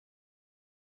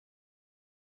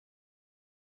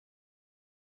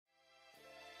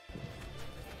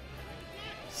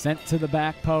Sent to the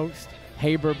back post.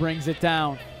 Haber brings it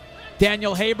down.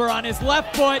 Daniel Haber on his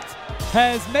left foot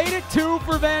has made it 2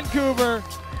 for Vancouver.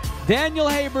 Daniel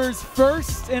Haber's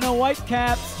first in a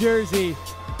Whitecaps jersey.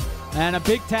 And a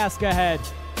big task ahead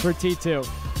for T2.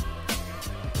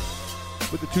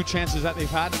 With the 2 chances that they've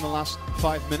had in the last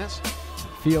 5 minutes.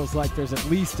 Feels like there's at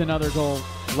least another goal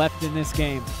left in this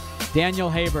game. Daniel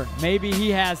Haber, maybe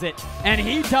he has it. And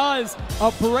he does.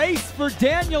 A brace for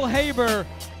Daniel Haber.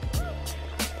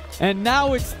 And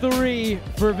now it's 3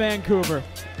 for Vancouver.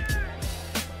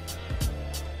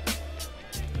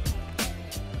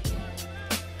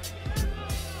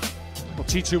 Well,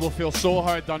 T2 will feel so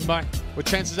hard done by, with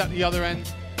chances at the other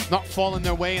end not falling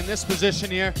their way in this position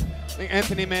here. I think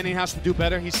Anthony Manning has to do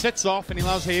better. He sits off and he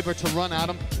allows Haber to run at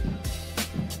him.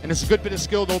 And it's a good bit of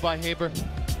skill though by Haber,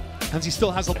 as he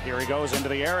still has a... Here he goes into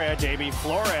the area. Davy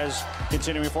Flores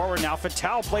continuing forward. Now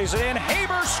Fatal plays it in.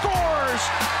 Haber scores!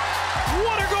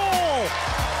 What a goal!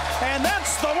 And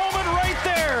that's the moment right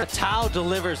there. Fatal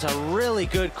delivers a really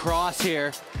good cross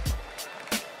here.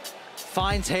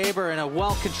 Finds Haber in a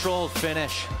well-controlled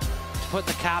finish to put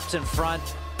the Caps in front.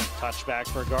 Touchback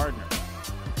for Gardner.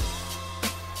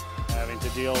 Having to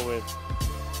deal with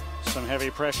some heavy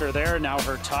pressure there. Now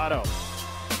Hurtado.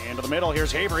 Into the middle,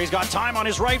 here's Haber. He's got time on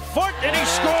his right foot, and he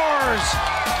scores!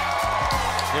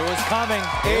 It was coming.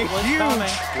 A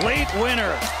huge late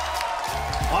winner.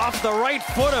 Off the right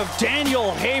foot of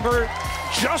Daniel Haber,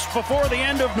 just before the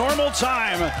end of normal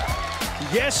time.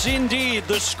 Yes, indeed,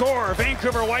 the score,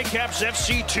 Vancouver Whitecaps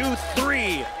FC2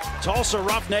 3, Tulsa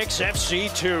Roughnecks FC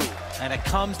 2. And it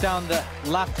comes down the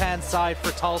left-hand side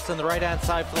for Tulsa and the right-hand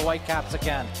side for the Whitecaps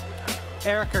again.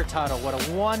 Eric Hurtado, what a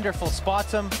wonderful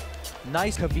spots him.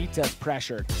 Nice. Kavita's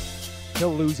pressured.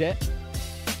 He'll lose it.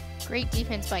 Great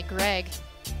defense by Greg.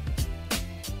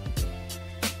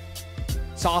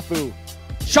 Safu.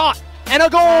 Shot! And a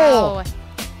goal! Wow.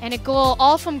 And a goal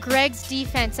all from Greg's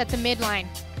defense at the midline.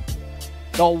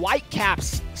 The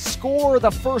Whitecaps score the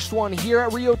first one here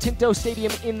at Rio Tinto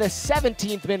Stadium in the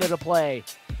 17th minute of play.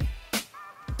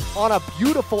 On a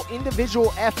beautiful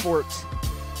individual effort.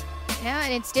 Yeah,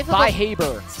 and it's difficult. By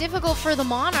Haber. It's difficult for the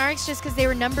Monarchs just because they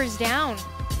were numbers down.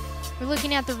 We're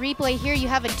looking at the replay here. You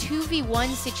have a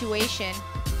 2v1 situation.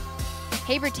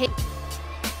 Haber takes.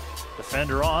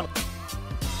 Defender on.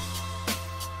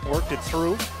 Worked it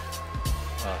through.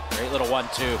 Great little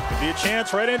 1-2. Could be a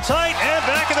chance right in tight and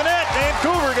back of the net.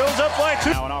 Vancouver goes up by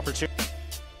 2. Now an opportunity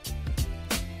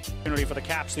for the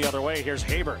Caps the other way. Here's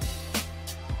Haber.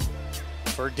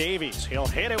 For Davies, he'll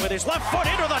hit it with his left foot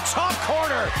into the top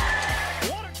corner.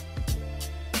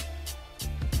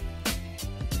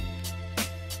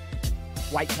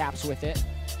 Whitecaps with it.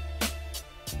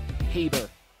 Haber.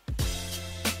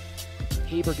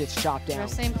 Haber gets shot down.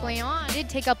 Same play on. It did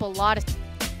take up a lot of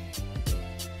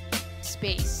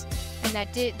space, and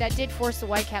that did force the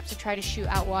Whitecaps to try to shoot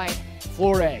out wide.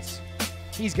 Flores.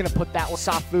 He's gonna put that with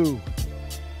Safu.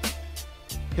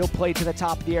 He'll play to the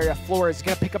top of the area. Flores is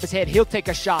gonna pick up his head. He'll take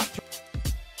a shot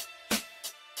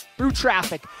through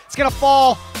traffic. It's gonna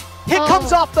fall. Hit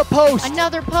comes off the post.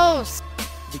 Another post.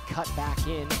 Be cut back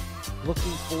in,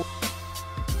 looking for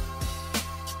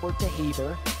to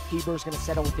Haber. Haber's gonna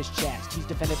settle with his chest. He's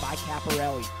defended by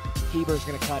Caparelli. Haber's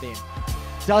gonna cut in.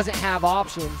 Doesn't have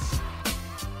options.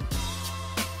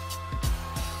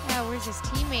 Yeah, where's his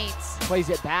teammates? Plays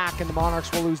it back, and the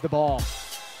Monarchs will lose the ball.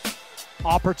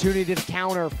 Opportunity to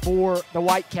counter for the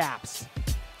Whitecaps.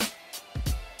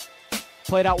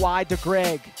 Played out wide to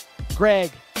Greg.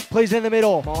 Greg plays in the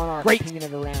middle. Monarch pinging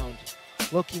it around.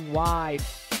 Looking wide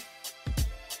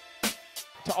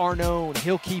to Arnone.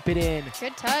 He'll keep it in.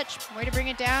 Good touch. Way to bring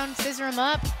it down. Scissor him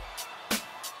up.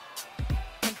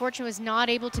 Unfortunately, was not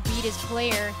able to beat his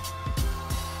player.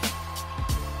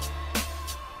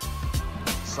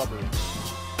 Suburbs.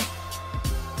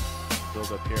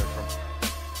 Build up here from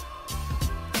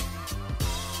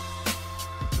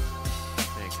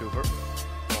Vancouver.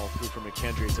 Ball through from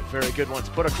McKendry. It's a very good one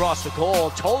to put across the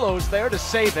goal. Tolo's there to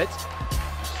save it.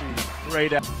 You see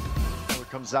right out. It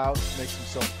comes out, makes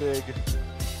himself big. You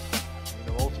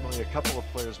know, ultimately a couple of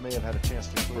players may have had a chance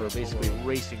to clear, basically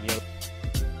racing the other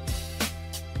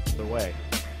way.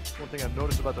 One thing I've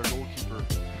noticed about their goalkeeper.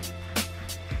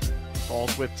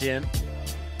 Ball's whipped in.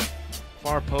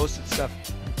 Far post and stuff.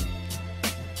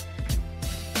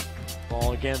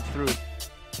 Ball again through.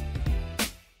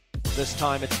 This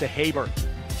time it's to Haber.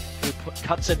 He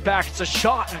cuts it back. It's a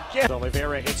shot again.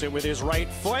 Oliveira hits it with his right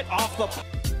foot off the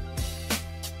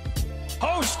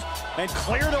post and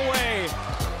cleared away.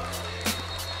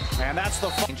 And that's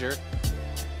the danger.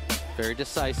 Very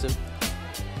decisive.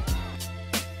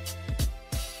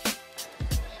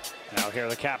 Now Now here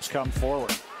the Caps come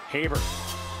forward. Haber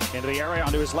into the area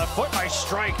onto his left foot. Nice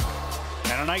strike.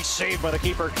 And a nice save by the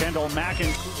keeper, Kendall Mackin.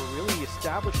 Vancouver really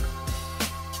established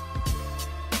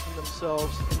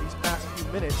themselves in these past few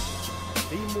minutes,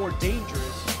 being more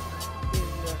dangerous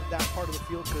in that part of the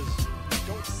field because you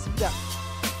don't see that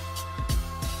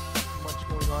much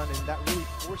going on, and that really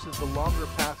forces the longer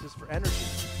passes for energy.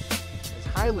 As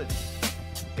Highland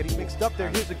getting mixed up there,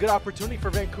 here's a good opportunity for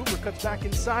Vancouver, cuts back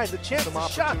inside, the chance, the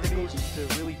shot that goes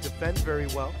to really defend very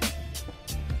well.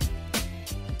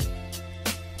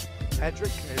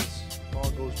 Hedrick, as ball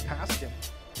goes past him.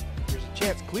 Here's a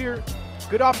chance, clear,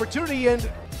 good opportunity,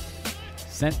 and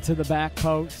sent to the back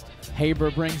post. Haber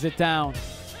brings it down.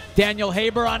 Daniel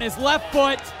Haber on his left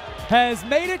foot has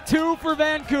made it 2 for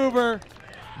Vancouver.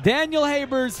 Daniel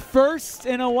Haber's first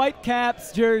in a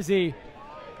Whitecaps jersey,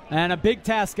 and a big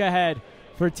task ahead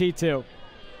for T2.